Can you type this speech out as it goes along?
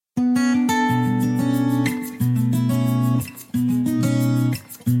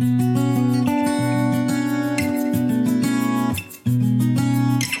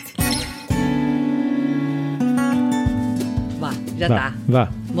Vá.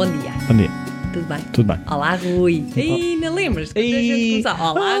 Bom dia. Bom dia. Tudo bem? Tudo bem. Olá, Rui. Ainda lembras? Quando a gente começava.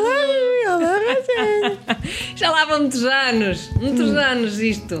 Olá, Rui. Olá, Rui. Já lá vão muitos anos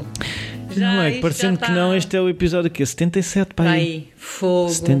isto. Já, Não é, isto parecendo já que não, este é o episódio que 77, pá. Aí, fogo.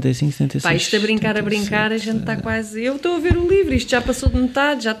 75, 76. Pá, isto a brincar, 77. a gente está quase. Eu estou a ver o livro, isto já passou de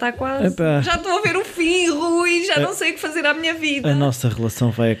metade, já está quase. Epá. Já estou a ver o fim, Rui, já não sei o que fazer à minha vida. A nossa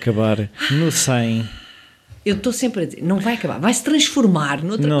relação vai acabar no 100. Eu estou sempre a dizer, não vai acabar, vai se transformar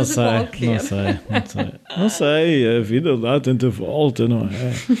noutra Não coisa sei, qualquer. não sei, a vida dá tanta volta, não é?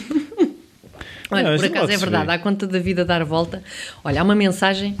 Olha, Não, por isto acaso logo é se verdade, vê. há conta da vida dar volta. Olha, há uma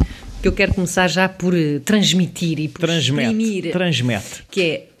mensagem que eu quero começar já por transmitir e por exprimir. Transmete. Que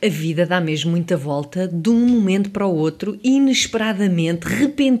é, a vida dá mesmo muita volta de um momento para o outro, inesperadamente,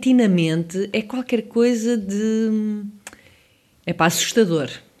 repentinamente, é qualquer coisa de... é pá, assustador.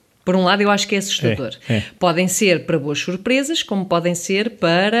 Por um lado eu acho que é assustador. É. Podem ser para boas surpresas, como podem ser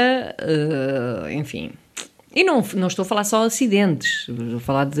para, enfim... E não estou a falar só de acidentes, estou a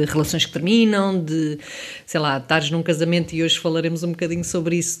falar de relações que terminam, de, sei lá, estares num casamento, e hoje falaremos um bocadinho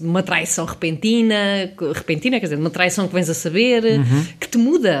sobre isso, de uma traição repentina, quer dizer, de uma traição que vens a saber, que te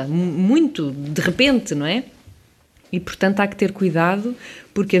muda muito, de repente, não é? E, portanto, há que ter cuidado,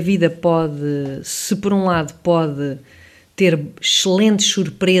 porque a vida pode, se por um lado pode ter excelentes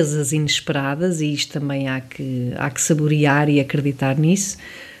surpresas inesperadas, e isto também há que saborear e acreditar nisso,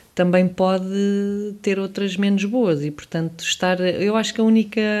 também pode ter outras menos boas e, portanto, eu acho que a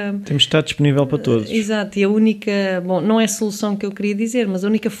única... Temos de estar disponível para todos. Exato, e a única... Bom, não é a solução que eu queria dizer, mas a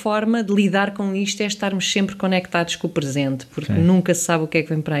única forma de lidar com isto é estarmos sempre conectados com o presente, porque nunca se sabe o que é que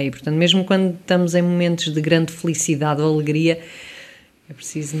vem para aí. Portanto, mesmo quando estamos em momentos de grande felicidade ou alegria, é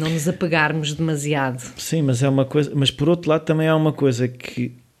preciso não nos apegarmos demasiado. Sim, mas é uma coisa... Mas, por outro lado, também há uma coisa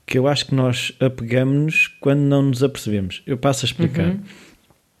que eu acho que nós apegamos-nos quando não nos apercebemos. Eu passo a explicar.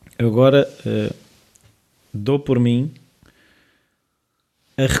 Eu agora dou por mim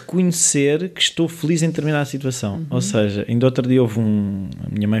a reconhecer que estou feliz em determinada situação. Ou seja, ainda outro dia a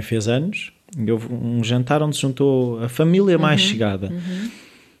minha mãe fez anos, e houve um jantar onde se juntou a família mais chegada.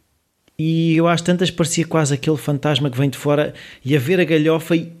 E eu às tantas parecia quase aquele fantasma que vem de fora e a ver a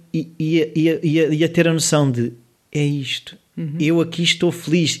galhofa e a ter a noção de é isto. Eu aqui estou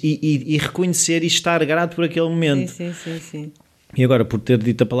feliz e reconhecer e estar grato por aquele momento. Sim. E agora, por ter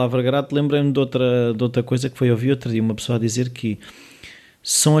dito a palavra grato, lembrei-me de outra coisa que foi ouvir outro dia, uma pessoa a dizer que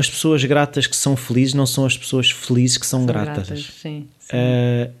são as pessoas gratas que são felizes, não são as pessoas felizes que são gratas. Sim.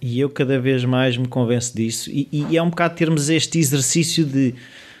 E eu cada vez mais me convenço disso. E é um bocado termos este exercício de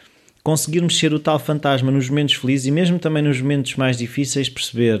conseguirmos ser o tal fantasma nos momentos felizes e mesmo também nos momentos mais difíceis,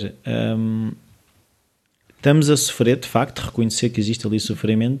 perceber estamos a sofrer, de facto, reconhecer que existe ali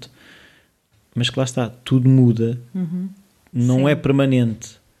sofrimento, mas que lá está, tudo muda. Não é permanente,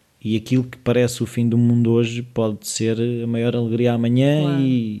 e aquilo que parece o fim do mundo hoje pode ser a maior alegria amanhã. Claro.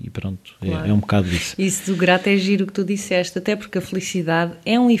 E pronto, claro. É um bocado isso. Isso do grato é giro que tu disseste, até porque a felicidade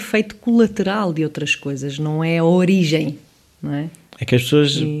é um efeito colateral de outras coisas, não é a origem, não é? É que as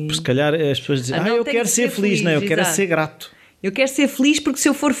pessoas, se calhar as pessoas dizem, eu quero ser feliz, não, eu quero ser grato. Eu quero ser feliz porque se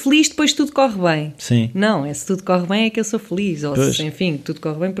eu for feliz depois tudo corre bem. Sim. Não, se tudo corre bem é que eu sou feliz. Ou se, enfim, tudo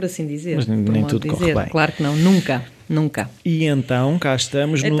corre bem por assim dizer. Mas nem tudo corre bem. Claro que não, nunca. E então cá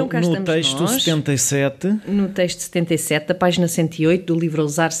estamos no texto nós, 77. No texto 77, da página 108 do livro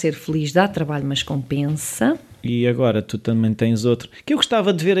Ousar Ser Feliz dá trabalho mas compensa. E agora tu também tens outro que eu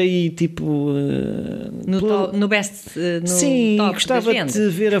gostava de ver aí, tipo... no best... no sim, top gostava de te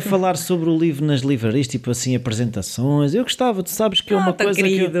ver a falar sobre o livro nas livrarias, tipo assim, apresentações. Eu gostava, tu sabes que é uma coisa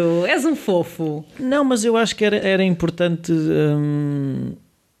querido, que... eu... és um fofo. Não, mas eu acho que era importante...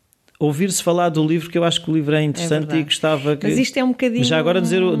 ouvir-se falar do livro, que eu acho que o livro é interessante e gostava que... Mas isto é um bocadinho... Já agora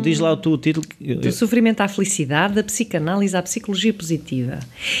diz lá o título. Do sofrimento à felicidade, da psicanálise à psicologia positiva.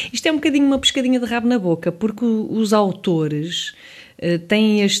 Isto é um bocadinho uma pescadinha de rabo na boca, porque os autores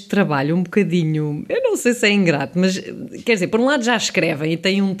têm este trabalho um bocadinho... Eu não sei se é ingrato, mas quer dizer, por um lado já escrevem e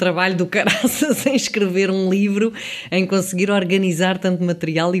têm um trabalho do caraças em escrever um livro, em conseguir organizar tanto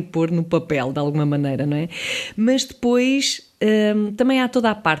material e pôr no papel, de alguma maneira, não é? Mas depois... também há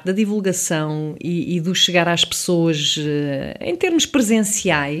toda a parte da divulgação e do chegar às pessoas em termos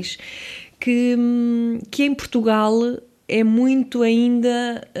presenciais que em Portugal é muito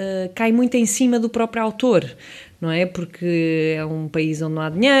ainda, cai muito em cima do próprio autor, não é? Porque é um país onde não há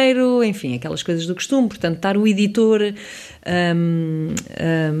dinheiro, enfim, aquelas coisas do costume, portanto estar o editor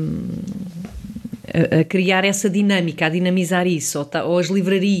a criar essa dinâmica, a dinamizar isso, ou as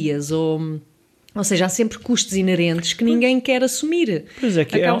livrarias, ou Ou seja, há sempre custos inerentes que ninguém quer assumir. Pois é,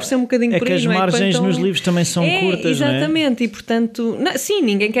 que acaba por ser um bocadinho por que aí, as não é? margens nos livros também são curtas, não é? Exatamente, e portanto, sim,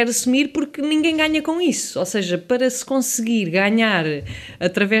 ninguém quer assumir porque ninguém ganha com isso. Ou seja, para se conseguir ganhar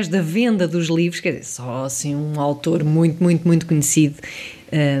através da venda dos livros, quer dizer, só assim um autor muito, muito, muito conhecido.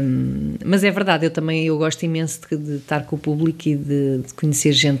 Mas é verdade, eu gosto imenso de estar com o público e de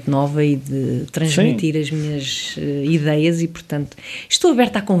conhecer gente nova e de transmitir as minhas ideias e, portanto, estou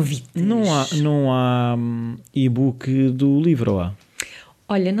aberta a convites. Não há e-book do livro, há?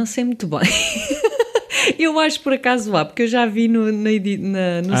 Olha, não sei muito bem. Eu acho por acaso há, porque eu já vi no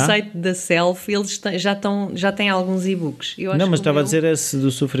site da Self, eles já têm alguns e-books. Não, mas estava a dizer esse do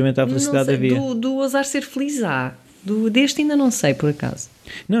Sofrimento à Felicidade havia. Do Ousar Ser Feliz há. Deste ainda não sei, por acaso.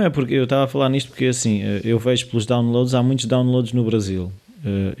 Não, é porque eu estava a falar nisto porque assim, eu vejo pelos downloads, há muitos downloads no Brasil.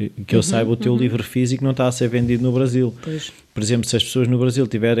 Que eu saiba, o teu livro físico não está a ser vendido no Brasil. Pois. Por exemplo, se as pessoas no Brasil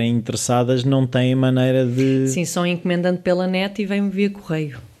estiverem interessadas, não têm maneira de... Sim, são encomendando pela net e vem-me via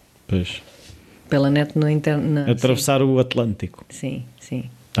correio. Pois. Pela net na internet. Atravessar o Atlântico. Sim, sim.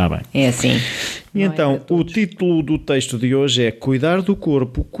 Está bem. É assim. E então, o título do texto de hoje é Cuidar do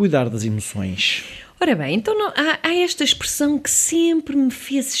corpo, cuidar das emoções. Ora bem, então há esta expressão que sempre me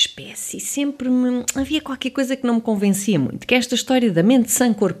fez espécie, havia qualquer coisa que não me convencia muito, que é esta história da mente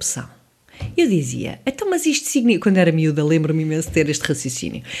sã, corpo são. Eu dizia, então mas isto significa, quando era miúda, lembro-me imenso de ter este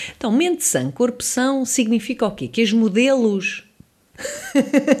raciocínio, então mente sã, corpo são significa o quê? Que os modelos...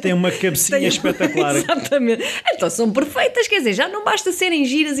 Tem uma cabecinha espetacular. Exatamente. Então são perfeitas, quer dizer, já não basta serem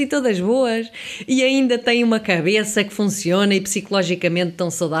giras e todas boas e ainda têm uma cabeça que funciona e psicologicamente tão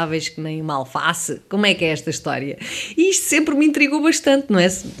saudáveis que nem uma alface. Como é que é esta história? E isto sempre me intrigou bastante, não é?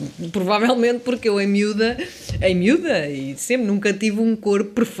 Provavelmente porque eu em miúda e sempre nunca tive um corpo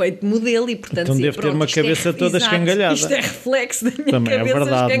perfeito modelo e portanto... Então deve ter uma cabeça toda escangalhada. Isto é reflexo da minha também cabeça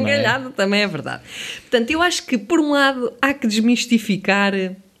escangalhada, não é? Também é verdade. Portanto, eu acho que por um lado há que desmistificar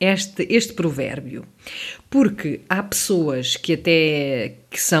este provérbio, porque há pessoas que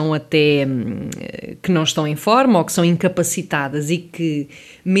não estão em forma ou que são incapacitadas e que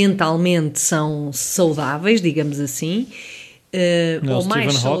mentalmente são saudáveis, digamos assim, ou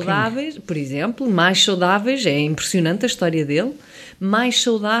mais saudáveis, por exemplo, mais saudáveis, é impressionante a história dele, mais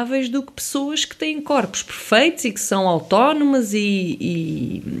saudáveis do que pessoas que têm corpos perfeitos e que são autónomas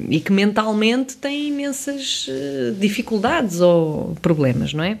e que mentalmente têm imensas dificuldades ou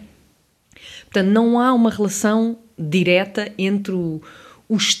problemas, não é? Portanto, não há uma relação direta entre o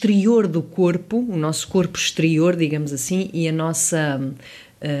exterior do corpo, o nosso corpo exterior, digamos assim, e a nossa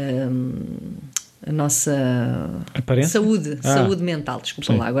saúde mental.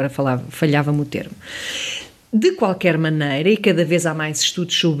 Desculpa lá, agora falhava-me o termo. De qualquer maneira, e cada vez há mais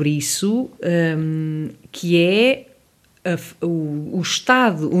estudos sobre isso, que é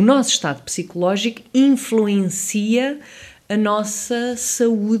o nosso estado psicológico influencia a nossa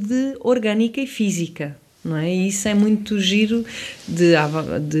saúde orgânica e física, não é? E isso é muito giro de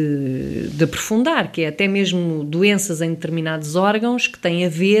aprofundar, que é até mesmo doenças em determinados órgãos que têm a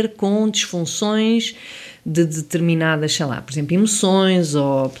ver com disfunções de determinadas, sei lá, por exemplo, emoções,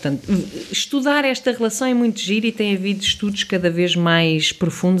 ou, portanto, estudar esta relação é muito giro e tem havido estudos cada vez mais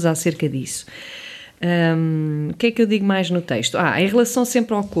profundos acerca disso. O que é que eu digo mais no texto? Em relação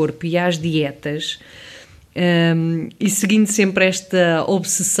sempre ao corpo e às dietas, e seguindo sempre esta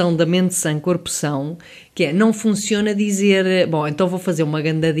obsessão da mente sã, corpo são, que é, não funciona dizer, bom, então vou fazer uma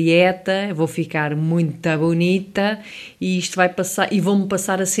grande dieta, vou ficar muito bonita e isto vai passar, e vou-me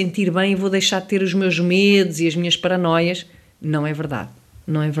passar a sentir bem e vou deixar de ter os meus medos e as minhas paranoias. Não é verdade,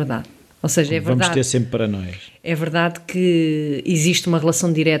 não é verdade. Ou seja, é verdade. Vamos ter sempre paranoias. É verdade que existe uma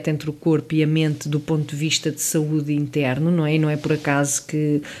relação direta entre o corpo e a mente do ponto de vista de saúde interno, não é? E não é por acaso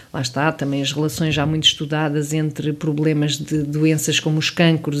que, lá está, também as relações já muito estudadas entre problemas de doenças como os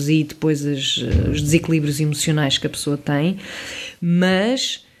cancros e depois os desequilíbrios emocionais que a pessoa tem,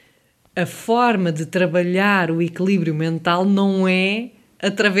 mas a forma de trabalhar o equilíbrio mental não é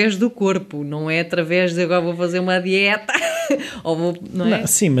através do corpo, não é através de agora vou fazer uma dieta ou vou, não é? Não,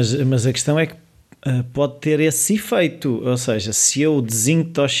 sim, mas a questão é que pode ter esse efeito, ou seja, se eu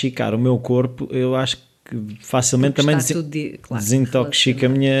desintoxicar o meu corpo, eu acho que facilmente também desintoxica a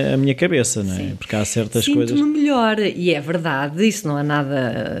minha cabeça, não é? Sim. Porque há certas coisas... Sinto-me melhor, e é verdade, isso não é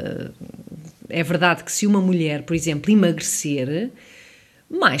nada... É verdade que se uma mulher, por exemplo, emagrecer,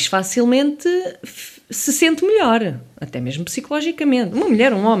 mais facilmente se sente melhor, até mesmo psicologicamente. Uma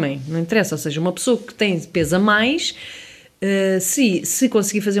mulher, um homem, não interessa, ou seja, uma pessoa que pesa mais, se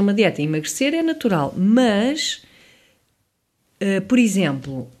conseguir fazer uma dieta e emagrecer é natural, mas, por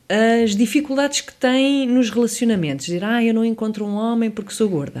exemplo, as dificuldades que tem nos relacionamentos, dizer, eu não encontro um homem porque sou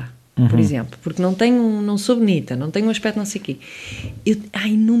gorda. por exemplo, porque não sou bonita, não tenho um aspecto não sei o quê. Há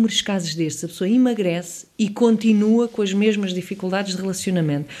inúmeros casos destes, a pessoa emagrece e continua com as mesmas dificuldades de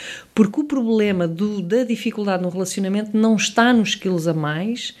relacionamento, porque o problema da dificuldade no relacionamento não está nos quilos a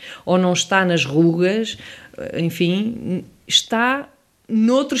mais, ou não está nas rugas, enfim, está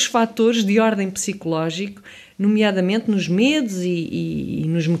noutros fatores de ordem psicológico, nomeadamente nos medos e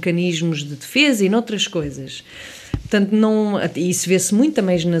nos mecanismos de defesa e noutras coisas. Portanto, isso vê-se muito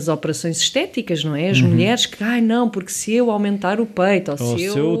também nas operações estéticas, não é? As mulheres que, não, porque se eu aumentar o peito, ou se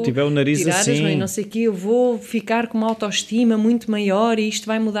eu tiver o nariz tirar assim, não sei o quê, eu vou ficar com uma autoestima muito maior e isto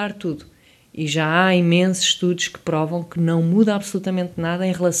vai mudar tudo. E já há imensos estudos que provam que não muda absolutamente nada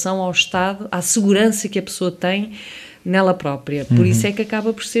em relação ao estado, à segurança que a pessoa tem nela própria. Por isso é que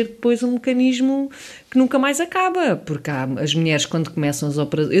acaba por ser depois um mecanismo que nunca mais acaba, porque as mulheres quando começam as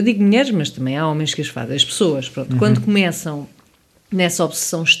operações, eu digo mulheres, mas também há homens que as fazem, as pessoas, pronto, quando começam nessa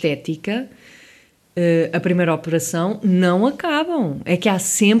obsessão estética, a primeira operação não acabam, é que há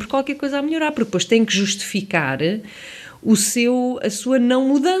sempre qualquer coisa a melhorar, porque depois têm que justificar a sua não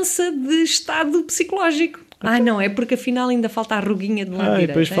mudança de estado psicológico. Não, é porque afinal ainda falta a ruguinha de lado direito.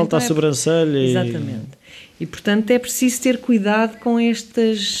 Depois falta a sobrancelha. Exatamente. E, portanto, é preciso ter cuidado com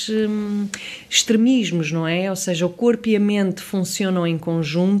estes extremismos, não é? Ou seja, o corpo e a mente funcionam em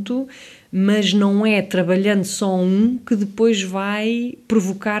conjunto, mas não é trabalhando só um que depois vai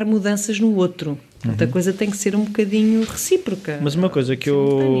provocar mudanças no outro. Portanto, a coisa tem que ser um bocadinho recíproca. Mas uma coisa que eu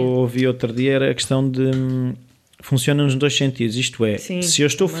ouvi outro dia era a questão de... funciona nos dois sentidos, isto é, Sim, se eu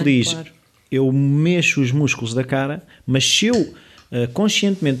estou feliz, claro, eu mexo os músculos da cara, mas se eu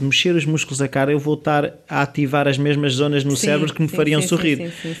conscientemente mexer os músculos da cara, eu vou estar a ativar as mesmas zonas no cérebro que me fariam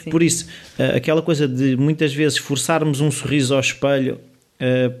sorrir. Sim. Por isso, aquela coisa de muitas vezes forçarmos um sorriso ao espelho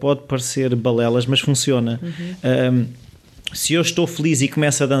pode parecer balelas, mas funciona. Se eu estou feliz e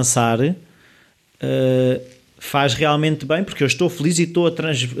começo a dançar, faz realmente bem, porque eu estou feliz e estou a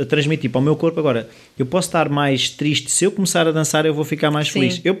transmitir para o meu corpo. Agora, eu posso estar mais triste, se eu começar a dançar eu vou ficar mais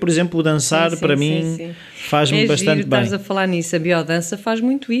feliz. Eu, por exemplo, o dançar para mim faz-me bastante bem. Estás a falar nisso, a biodança faz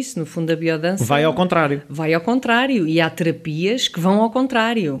muito isso, no fundo a biodança... Vai ao contrário. Vai ao contrário, e há terapias que vão ao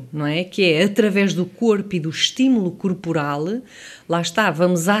contrário, não é? Que é através do corpo e do estímulo corporal, lá está,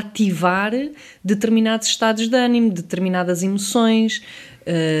 vamos ativar determinados estados de ânimo, determinadas emoções...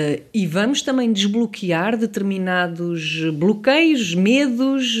 e vamos também desbloquear determinados bloqueios,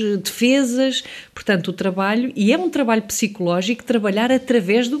 medos, defesas. Portanto, o trabalho, e é um trabalho psicológico, trabalhar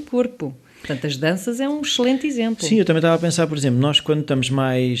através do corpo. Portanto, as danças é um excelente exemplo. Sim, eu também estava a pensar, por exemplo, nós quando estamos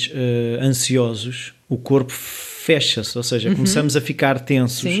mais ansiosos, o corpo fecha-se, ou seja, começamos a ficar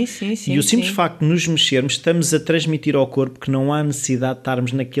tensos. Sim, e o simples facto de nos mexermos, estamos a transmitir ao corpo que não há necessidade de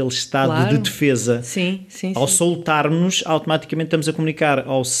estarmos naquele estado de defesa. Sim. Ao soltarmos, automaticamente estamos a comunicar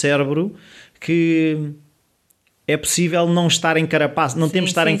ao cérebro que é possível não estar em carapaça, não temos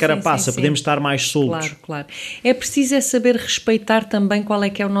de estar em carapaça, podemos estar mais soltos. Claro. É preciso saber respeitar também qual é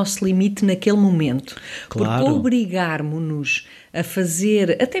que é o nosso limite naquele momento. Claro. Porque obrigarmos-nos a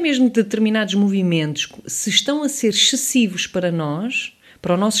fazer até mesmo determinados movimentos, se estão a ser excessivos para nós,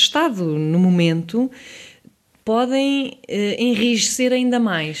 para o nosso estado no momento, podem enrijecer ainda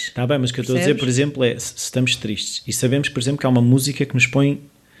mais. Está bem, mas o que eu estou a dizer, por exemplo, é se estamos tristes e sabemos, por exemplo, que há uma música que nos põe,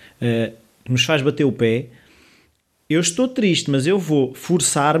 que nos faz bater o pé. Eu estou triste, mas eu vou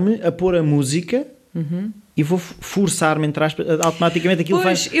forçar-me a pôr a música e vou forçar-me, entre aspas, automaticamente aquilo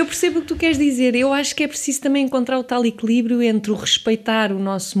faz... eu percebo o que tu queres dizer. Eu acho que é preciso também encontrar o tal equilíbrio entre o respeitar o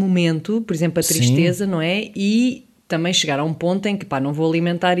nosso momento, por exemplo, a tristeza, não é? E também chegar a um ponto em que, não vou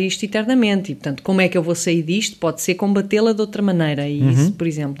alimentar isto eternamente. E, portanto, como é que eu vou sair disto? Pode ser combatê-la de outra maneira. E isso, por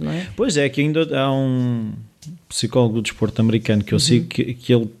exemplo, não é? Pois é, que ainda há um psicólogo do desporto americano que eu sigo,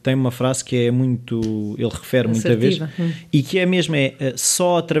 que ele tem uma frase que é muito, ele refere muita vez, e que é mesmo,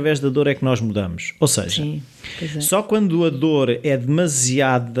 só através da dor é que nós mudamos. Ou seja, só quando a dor é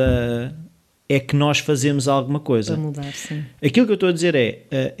demasiada é que nós fazemos alguma coisa. Para mudar, sim. Aquilo que eu estou a dizer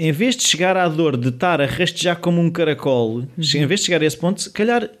é, em vez de chegar à dor de estar a rastejar como um caracol, em vez de chegar a esse ponto, se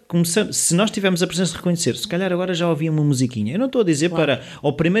calhar, se nós tivermos a presença de reconhecer, se calhar agora já ouvi uma musiquinha. Eu não estou a dizer para,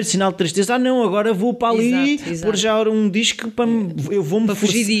 ao primeiro sinal de tristeza, não, agora vou para ali, pôr já um disco para eu vou-me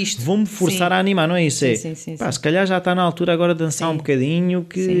forçar a animar, não é isso? Sim. Se calhar já está na altura agora de dançar um bocadinho,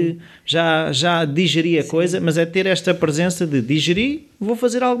 que já digeri a coisa, mas é ter esta presença de digerir, vou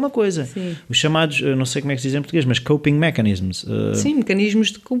fazer alguma coisa. Os chamados, não sei como é que se diz em português, mas coping mechanisms. Sim,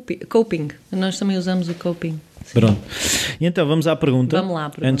 mecanismos de coping. Nós também usamos o coping. Sim. Pronto. E então vamos à pergunta. Vamos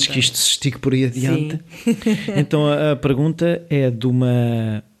lá, antes que isto se estique por aí adiante. Então a pergunta é de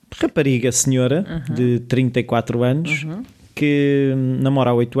uma rapariga senhora de 34 anos que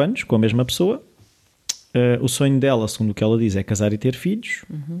namora há 8 anos com a mesma pessoa. O sonho dela, segundo o que ela diz, é casar e ter filhos.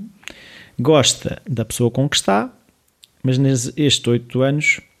 Gosta da pessoa com que está, mas nestes 8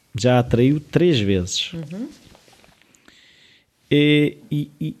 anos já a traiu 3 vezes.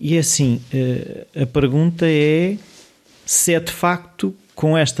 E assim, a pergunta é se é de facto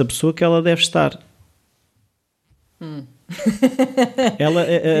com esta pessoa que ela deve estar.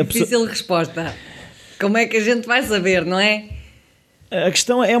 Difícil resposta. Como é que a gente vai saber, não é? A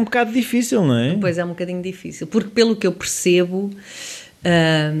questão é um bocado difícil, não é? Pois é, um bocadinho difícil. Porque pelo que eu percebo,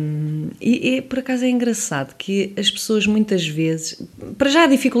 e por acaso é engraçado que as pessoas muitas vezes, para já a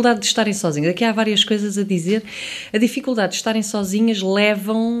dificuldade de estarem sozinhas, aqui há várias coisas a dizer, a dificuldade de estarem sozinhas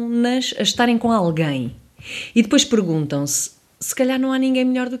levam-nas a estarem com alguém. E depois perguntam-se, se calhar não há ninguém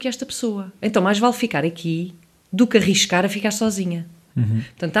melhor do que esta pessoa. Então mais vale ficar aqui do que arriscar a ficar sozinha.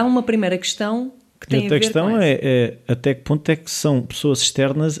 Portanto, há uma primeira questão que tem a ver questão com é até que ponto é que são pessoas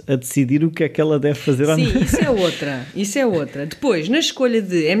externas a decidir o que é que ela deve fazer ou não. Sim, isso é outra. Depois, na escolha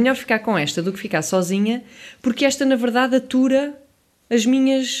de é melhor ficar com esta do que ficar sozinha, porque esta na verdade atura as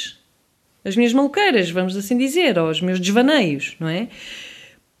minhas maluqueiras, vamos assim dizer, ou os meus desvaneios, não é?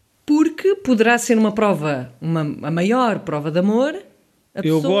 Porque poderá ser uma prova, a maior prova de amor.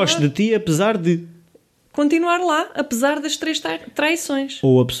 Eu gosto de ti apesar de continuar lá, apesar das 3 traições.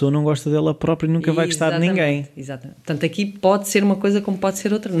 Ou a pessoa não gosta dela própria e nunca vai gostar de ninguém. Exatamente. Portanto, aqui pode ser uma coisa como pode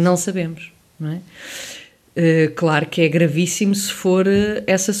ser outra. Não sabemos, não é? Claro que é gravíssimo se for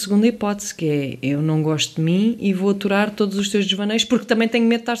essa segunda hipótese, que é eu não gosto de mim e vou aturar todos os teus desvaneios porque também tenho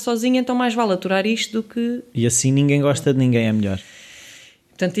medo de estar sozinha, então mais vale aturar isto do que... E assim ninguém gosta de ninguém, é melhor.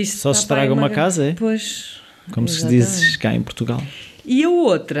 Portanto, isso só se estraga uma casa, é? Pois, como exatamente. Se diz cá em Portugal. E a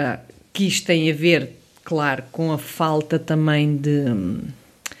outra, que isto tem a ver... Claro, com a falta também de,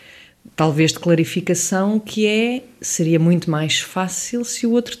 talvez, de clarificação, que seria muito mais fácil se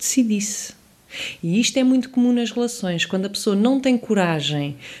o outro decidisse. E isto é muito comum nas relações, quando a pessoa não tem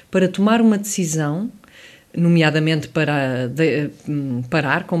coragem para tomar uma decisão, nomeadamente para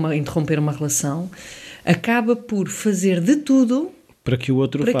parar, interromper uma relação, acaba por fazer de tudo para que o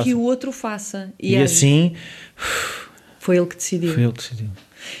outro faça. E assim... Foi ele que decidiu.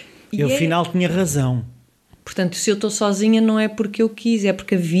 E afinal tinha razão. Portanto, se eu estou sozinha não é porque eu quis, é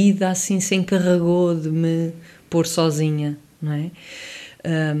porque a vida assim se encarregou de me pôr sozinha, não é?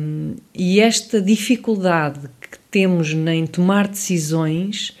 E esta dificuldade que temos em tomar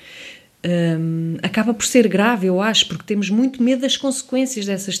decisões acaba por ser grave, eu acho, porque temos muito medo das consequências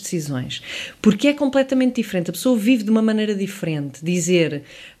dessas decisões, porque é completamente diferente, a pessoa vive de uma maneira diferente, dizer,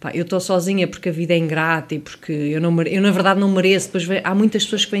 pá, eu estou sozinha porque a vida é ingrata e porque eu na verdade não mereço, depois há muitas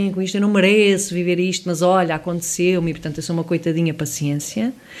pessoas que vêm com isto, eu não mereço viver isto, mas olha, aconteceu-me e portanto eu sou uma coitadinha,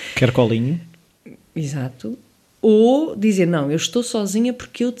 paciência. Quer colinho? Exato. Ou dizer, não, eu estou sozinha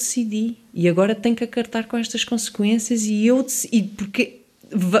porque eu decidi e agora tenho que acartar com estas consequências e porque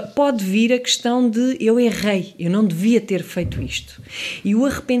pode vir a questão de eu errei, eu não devia ter feito isto. E o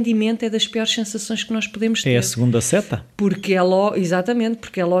arrependimento é das piores sensações que nós podemos ter. É a segunda seta? Porque é logo, exatamente,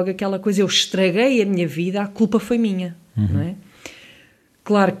 porque é logo aquela coisa, eu estraguei a minha vida, a culpa foi minha, não é?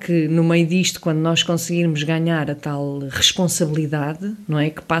 Claro que no meio disto, quando nós conseguirmos ganhar a tal responsabilidade, não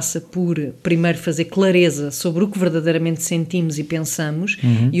é? Que passa por, primeiro, fazer clareza sobre o que verdadeiramente sentimos e pensamos,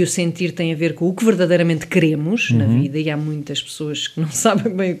 e o sentir tem a ver com o que verdadeiramente queremos na vida, e há muitas pessoas que não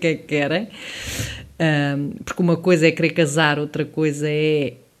sabem bem o que é que querem, porque uma coisa é querer casar, outra coisa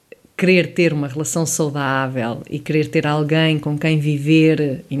é querer ter uma relação saudável e querer ter alguém com quem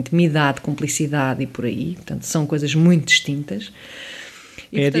viver intimidade, cumplicidade e por aí. Portanto, são coisas muito distintas.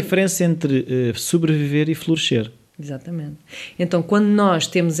 E, portanto, a diferença entre sobreviver e florescer. Exatamente. Então, quando nós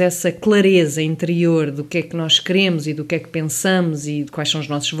temos essa clareza interior do que é que nós queremos e do que é que pensamos e de quais são os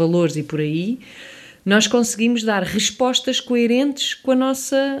nossos valores e por aí, nós conseguimos dar respostas coerentes com a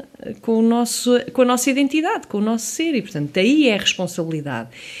nossa identidade, com o nosso ser, e portanto aí é a responsabilidade.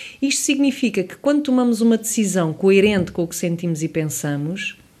 Isto significa que quando tomamos uma decisão coerente com o que sentimos e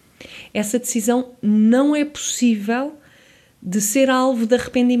pensamos, essa decisão não é possível de ser alvo de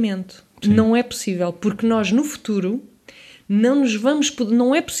arrependimento. Sim. Não é possível, porque nós no futuro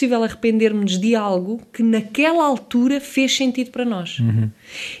não é possível arrependermos de algo que naquela altura fez sentido para nós.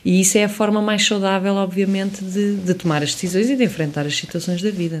 E isso é a forma mais saudável, obviamente, de tomar as decisões e de enfrentar as situações da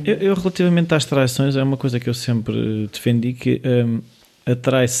vida. Não é? Eu relativamente às traições, é uma coisa que eu sempre defendi, que a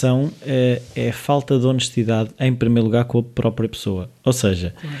traição é falta de honestidade, em primeiro lugar, com a própria pessoa. Ou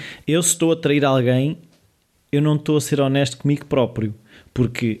seja, eu se estou a trair alguém, eu não estou a ser honesto comigo próprio,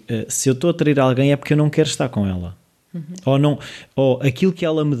 porque se eu estou a trair alguém é porque eu não quero estar com ela, ou aquilo que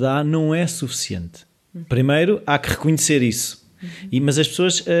ela me dá não é suficiente. Primeiro há que reconhecer isso, Mas as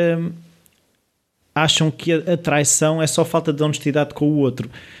pessoas acham que a traição é só falta de honestidade com o outro.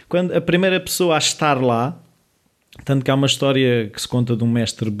 Quando a primeira pessoa a estar lá, tanto que há uma história que se conta de um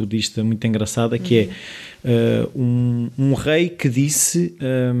mestre budista muito engraçada, que é um rei que disse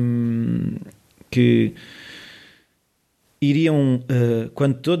que iriam,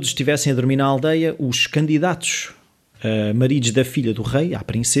 quando todos estivessem a dormir na aldeia, os candidatos maridos da filha do rei, à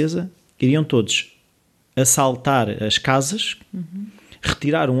princesa, iriam todos assaltar as casas,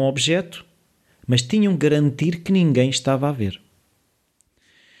 retirar um objeto, mas tinham que garantir que ninguém estava a ver.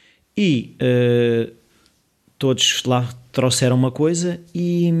 E todos lá trouxeram uma coisa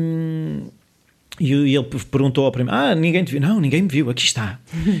e ele perguntou ao primeiro: ninguém te viu? Não, ninguém me viu, aqui está.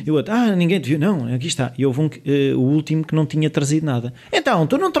 E o outro: ninguém te viu? Não, aqui está. E houve o último que não tinha trazido nada. Então,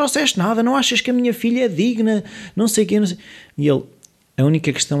 tu não trouxeste nada, não achas que a minha filha é digna? Não sei o quê, não sei. E ele: a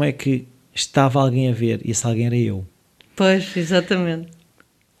única questão é que estava alguém a ver, e esse alguém era eu. Pois, exatamente.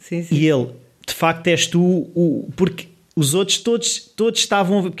 Sim. E ele: de facto és tu, porque os outros todos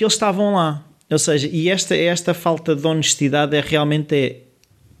estavam a ver, porque eles estavam lá. Ou seja, e esta falta de honestidade realmente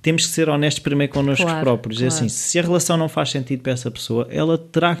temos que ser honestos primeiro connosco próprios. Claro. É assim, se a relação não faz sentido para essa pessoa, ela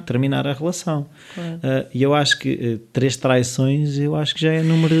terá que terminar a relação. Claro. E eu acho que 3 traições, eu acho que já é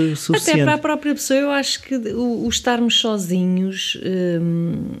número suficiente. Até para a própria pessoa, eu acho que o estarmos sozinhos,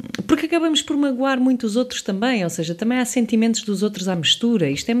 porque acabamos por magoar muito os outros também, ou seja, também há sentimentos dos outros à mistura.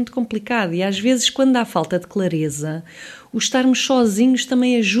 Isto é muito complicado e às vezes quando há falta de clareza, o estarmos sozinhos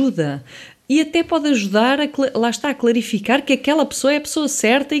também ajuda. E até pode ajudar lá está, a clarificar que aquela pessoa é a pessoa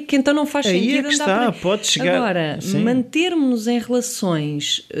certa e que então não faz sentido andar por... Pode chegar... Agora, mantermos-nos em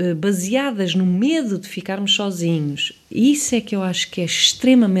relações baseadas no medo de ficarmos sozinhos, isso é que eu acho que é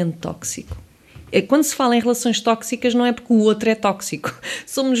extremamente tóxico. Quando se fala em relações tóxicas, não é porque o outro é tóxico.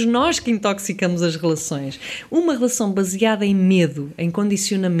 Somos nós que intoxicamos as relações. Uma relação baseada em medo, em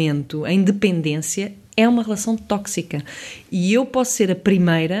condicionamento, em dependência, é uma relação tóxica. E eu posso ser a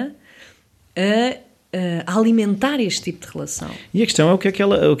primeira a alimentar este tipo de relação. E a questão é o que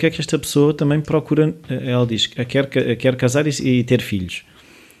é que esta pessoa também procura. Ela diz que quer casar e ter filhos.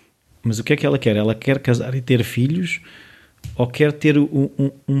 Mas o que é que ela quer? Ela quer casar e ter filhos ou quer ter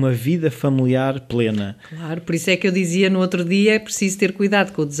uma vida familiar plena? Claro, por isso é que eu dizia no outro dia, é preciso ter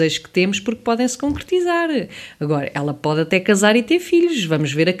cuidado com o desejo que temos porque podem se concretizar. Agora, ela pode até casar e ter filhos,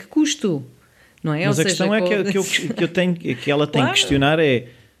 vamos ver a que custo, não é? Mas a questão é que ela tem que questionar é: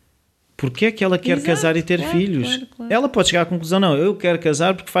 porque é que ela quer casar e ter filhos? Claro. Ela pode chegar à conclusão: não, eu quero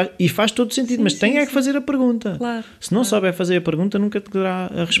casar porque faz todo sentido, mas tem que fazer a pergunta. Claro, se não souber fazer a pergunta, nunca te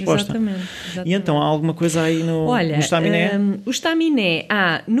dará a resposta. Exatamente. E então, há alguma coisa aí no Estaminé? O Estaminé,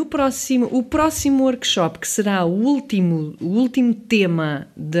 o próximo workshop, que será o último tema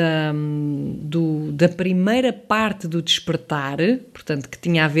da primeira parte do despertar, portanto, que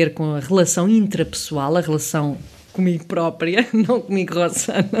tinha a ver com a relação intrapessoal, a relação comigo própria, não comigo,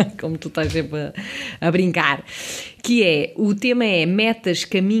 Rossana, como tu estás sempre a brincar, o tema é metas,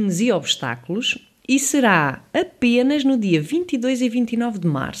 caminhos e obstáculos, e será apenas no dia 22 e 29 de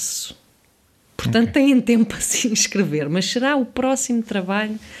março. Portanto, têm tempo para se inscrever, mas será o próximo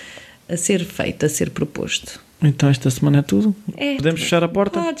trabalho a ser feito, a ser proposto. Então esta semana é tudo? Podemos fechar a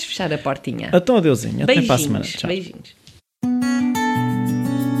porta? Podes fechar a portinha. Então adeusinho, até para a semana. Tchau. Beijinhos.